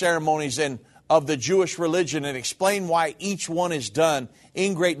worship ceremonies and of the Jewish religion and explain why each one is done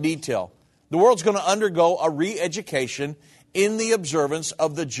in great detail. The world's going to undergo a re-education in the observance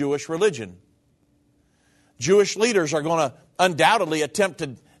of the Jewish religion. Jewish leaders are going to undoubtedly attempt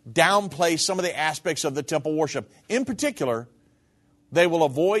to downplay some of the aspects of the temple worship. In particular, they will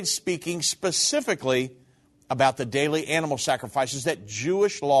avoid speaking specifically about the daily animal sacrifices that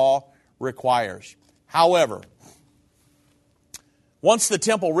Jewish law requires. However, once the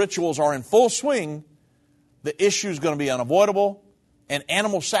temple rituals are in full swing, the issue is going to be unavoidable, and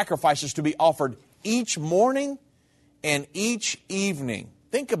animal sacrifices to be offered each morning and each evening.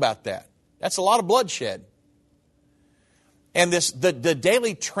 Think about that. That's a lot of bloodshed. And the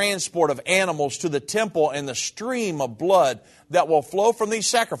daily transport of animals to the temple and the stream of blood that will flow from these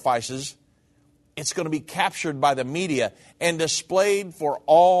sacrifices, it's going to be captured by the media and displayed for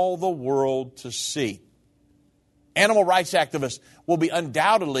all the world to see. Animal rights activists will be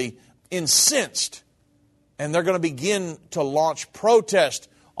undoubtedly incensed, and they're going to begin to launch protests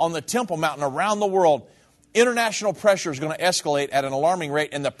on the Temple Mount and around the world. International pressure is going to escalate at an alarming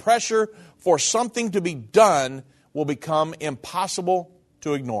rate, and the pressure for something to be done will become impossible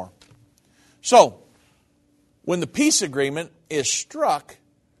to ignore. So, when the peace agreement is struck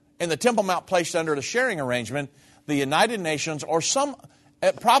and the Temple Mount placed under the sharing arrangement, the United Nations, or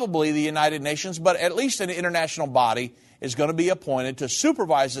probably the United Nations, but at least an international body is going to be appointed to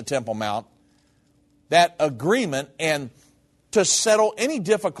supervise the Temple Mount, that agreement, and to settle any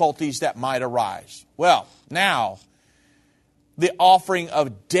difficulties that might arise. Well, now, the offering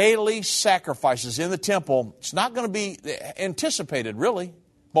of daily sacrifices in the temple, it's not going to be anticipated, really.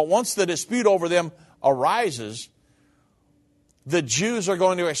 But once the dispute over them arises, the Jews are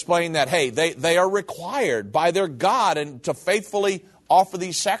going to explain that, hey, they are required by their God and to faithfully offer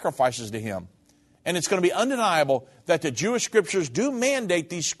these sacrifices to Him. And it's going to be undeniable that the Jewish scriptures do mandate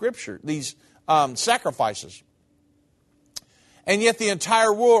these sacrifices. And yet the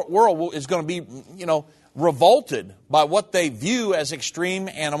entire world is going to be, revolted by what they view as extreme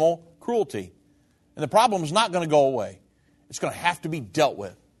animal cruelty. And the problem is not going to go away. It's going to have to be dealt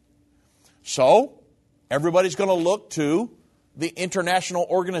with. So, everybody's going to look to the international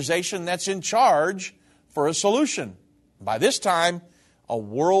organization that's in charge for a solution. By this time, a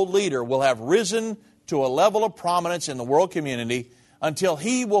world leader will have risen to a level of prominence in the world community until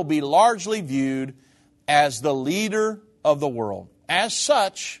he will be largely viewed as the leader of the world. As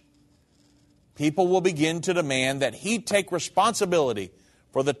such, people will begin to demand that he take responsibility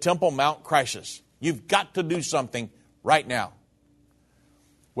for the Temple Mount crisis. You've got to do something right now.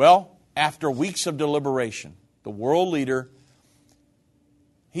 Well, after weeks of deliberation, the world leader,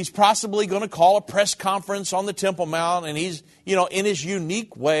 he's possibly going to call a press conference on the Temple Mount, and he's, in his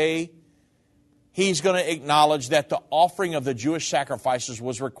unique way, he's going to acknowledge that the offering of the Jewish sacrifices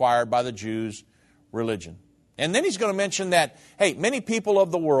was required by the Jews' religion. And then he's going to mention that, hey, many people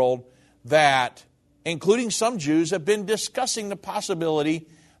of the world that, including some Jews, have been discussing the possibility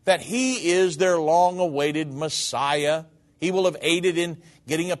that he is their long-awaited Messiah. He will have aided in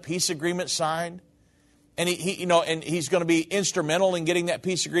getting a peace agreement signed. And he's going to be instrumental in getting that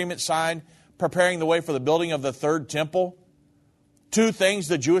peace agreement signed, preparing the way for the building of the third temple. Two things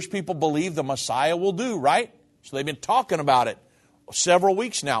the Jewish people believe the Messiah will do, right? So they've been talking about it several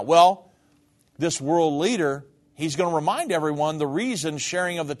weeks now. Well, this world leader, he's going to remind everyone the reason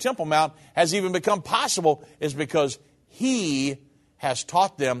sharing of the Temple Mount has even become possible is because he has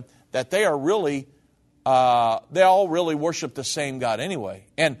taught them that they all really worship the same God anyway.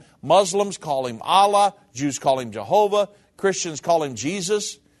 And Muslims call him Allah, Jews call him Jehovah, Christians call him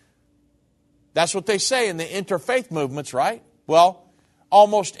Jesus. That's what they say in the interfaith movements, right? Well,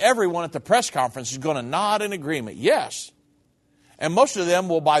 almost everyone at the press conference is going to nod in agreement, yes. And most of them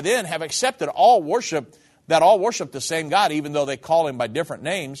will by then have accepted all worship the same God, even though they call him by different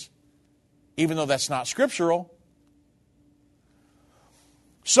names, even though that's not scriptural.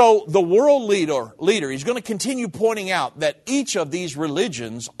 So the world leader, he's going to continue pointing out that each of these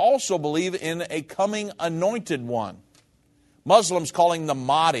religions also believe in a coming anointed one. Muslims call him the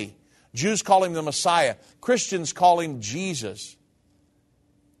Mahdi. Jews call him the Messiah. Christians call him Jesus.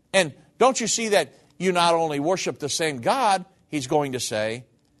 And don't you see that you not only worship the same God, he's going to say,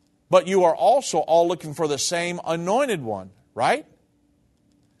 but you are also all looking for the same anointed one, right?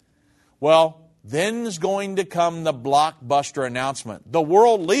 Well, then is going to come the blockbuster announcement. The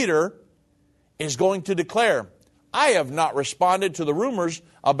world leader is going to declare, I have not responded to the rumors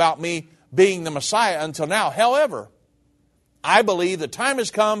about me being the Messiah until now. However, I believe the time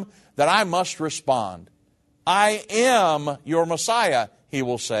has come that I must respond. I am your Messiah, he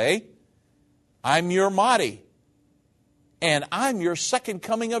will say. I'm your Mahdi. And I'm your second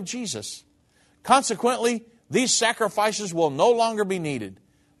coming of Jesus. Consequently, these sacrifices will no longer be needed.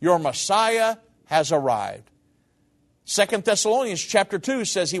 Your Messiah has arrived. 2 Thessalonians chapter 2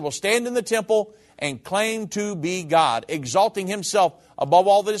 says he will stand in the temple and claim to be God, exalting himself above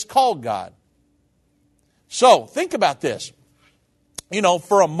all that is called God. So, think about this.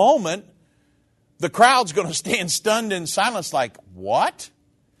 For a moment, the crowd's going to stand stunned in silence like, what?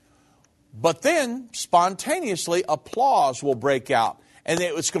 But then, spontaneously, applause will break out, and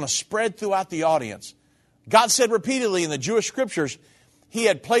it's going to spread throughout the audience. God said repeatedly in the Jewish scriptures, he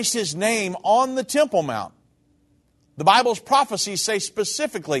had placed his name on the Temple Mount. The Bible's prophecies say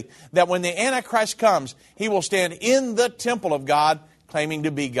specifically that when the Antichrist comes, he will stand in the temple of God, claiming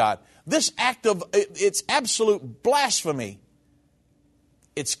to be God. This act it's absolute blasphemy.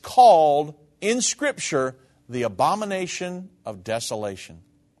 It's called, in Scripture, the abomination of desolation.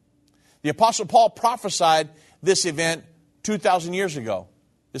 The Apostle Paul prophesied this event 2,000 years ago.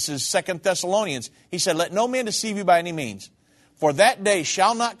 This is 2 Thessalonians. He said, let no man deceive you by any means. For that day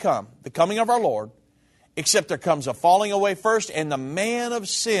shall not come, the coming of our Lord, except there comes a falling away first, and the man of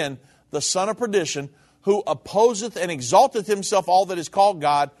sin, the son of perdition, who opposeth and exalteth himself all that is called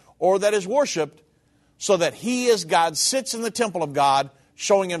God, or that is worshipped, so that he is God, sits in the temple of God,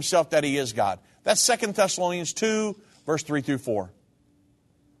 showing himself that he is God. That's 2 Thessalonians 2, verse 3 through 4.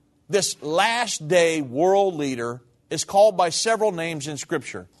 This last day world leader is called by several names in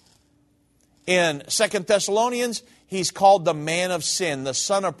Scripture. In 2 Thessalonians, he's called the man of sin, the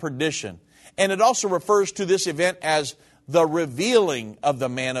son of perdition. And it also refers to this event as the revealing of the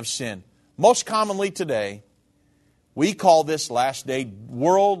man of sin. Most commonly today, we call this last day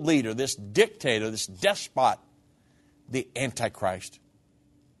world leader, this dictator, this despot, the Antichrist.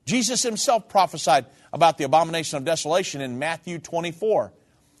 Jesus himself prophesied about the abomination of desolation in Matthew 24.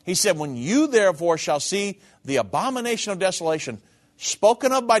 He said, when you therefore shall see the abomination of desolation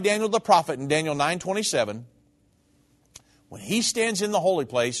spoken of by Daniel the prophet in Daniel 9:27, when he stands in the holy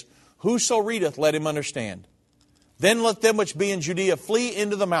place, whoso readeth, let him understand. Then let them which be in Judea flee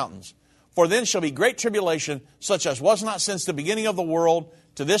into the mountains. For then shall be great tribulation, such as was not since the beginning of the world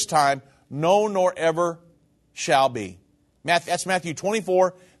to this time, no, nor ever shall be. That's Matthew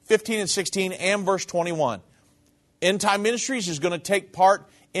 24, 15 and 16, and verse 21. End Time Ministries is going to take part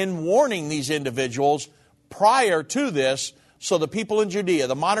in warning these individuals prior to this, so the people in Judea,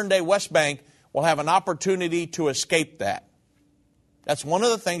 the modern-day West Bank, will have an opportunity to escape that. That's one of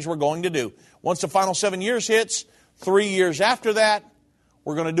the things we're going to do. Once the final 7 years hits, 3 years after that,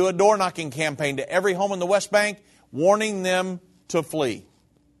 we're going to do a door-knocking campaign to every home in the West Bank, warning them to flee.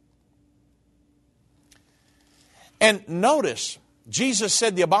 And notice, Jesus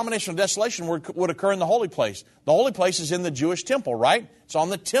said the abomination of desolation would occur in the holy place. The holy place is in the Jewish temple, right? It's on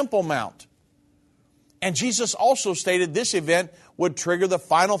the Temple Mount. And Jesus also stated this event would trigger the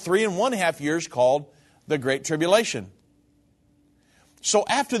final 3.5 years called the Great Tribulation. So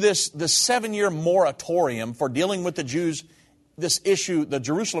after the 7-year moratorium for dealing with the Jews, this issue, the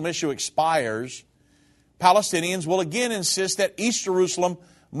Jerusalem issue, expires, Palestinians will again insist that East Jerusalem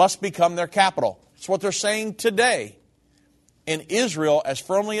must become their capital. It's what they're saying today. And Israel, as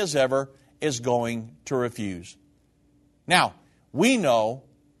firmly as ever, is going to refuse. Now, we know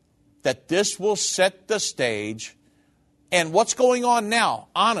that this will set the stage. And what's going on now,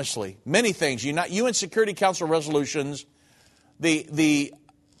 honestly, many things. UN Security Council resolutions, the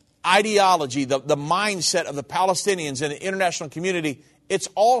ideology, the mindset of the Palestinians and the international community, it's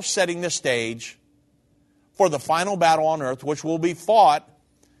all setting the stage for the final battle on earth, which will be fought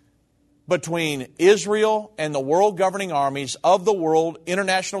between Israel and the world governing armies of the world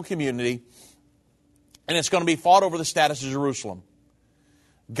international community, and it's going to be fought over the status of Jerusalem.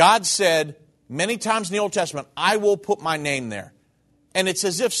 God said many times in the Old Testament, I will put my name there. And it's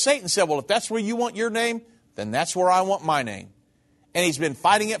as if Satan said, well, if that's where you want your name, then that's where I want my name. And he's been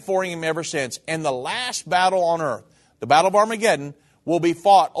fighting it for him ever since. And the last battle on earth, the Battle of Armageddon, will be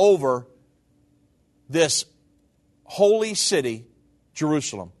fought over this holy city,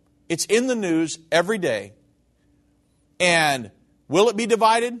 Jerusalem. It's in the news every day. And will it be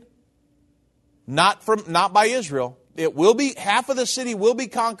divided? Not by Israel. It will be, half of the city will be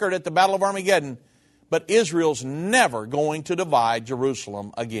conquered at the Battle of Armageddon, but Israel's never going to divide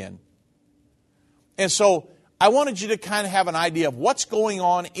Jerusalem again. And so I wanted you to kind of have an idea of what's going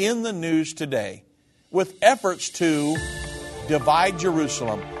on in the news today with efforts to divide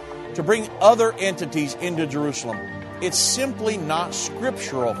Jerusalem, to bring other entities into Jerusalem. It's simply not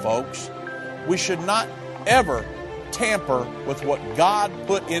scriptural, folks. We should not ever tamper with what God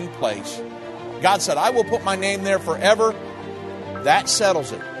put in place. God said, I will put my name there forever. That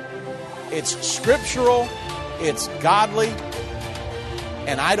settles it. It's scriptural, it's godly,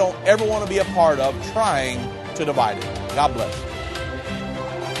 and I don't ever want to be a part of trying to divide it. God bless.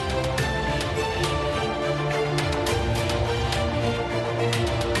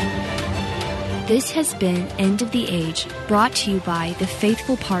 This has been End of the Age, brought to you by the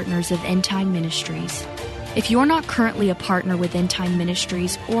faithful partners of End Time Ministries. If you're not currently a partner with End Time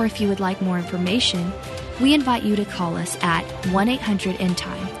Ministries, or if you would like more information, we invite you to call us at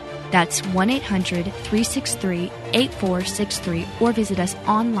 1-800-END-TIME. That's 1-800-363-8463, or visit us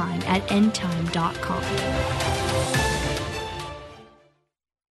online at endtime.com.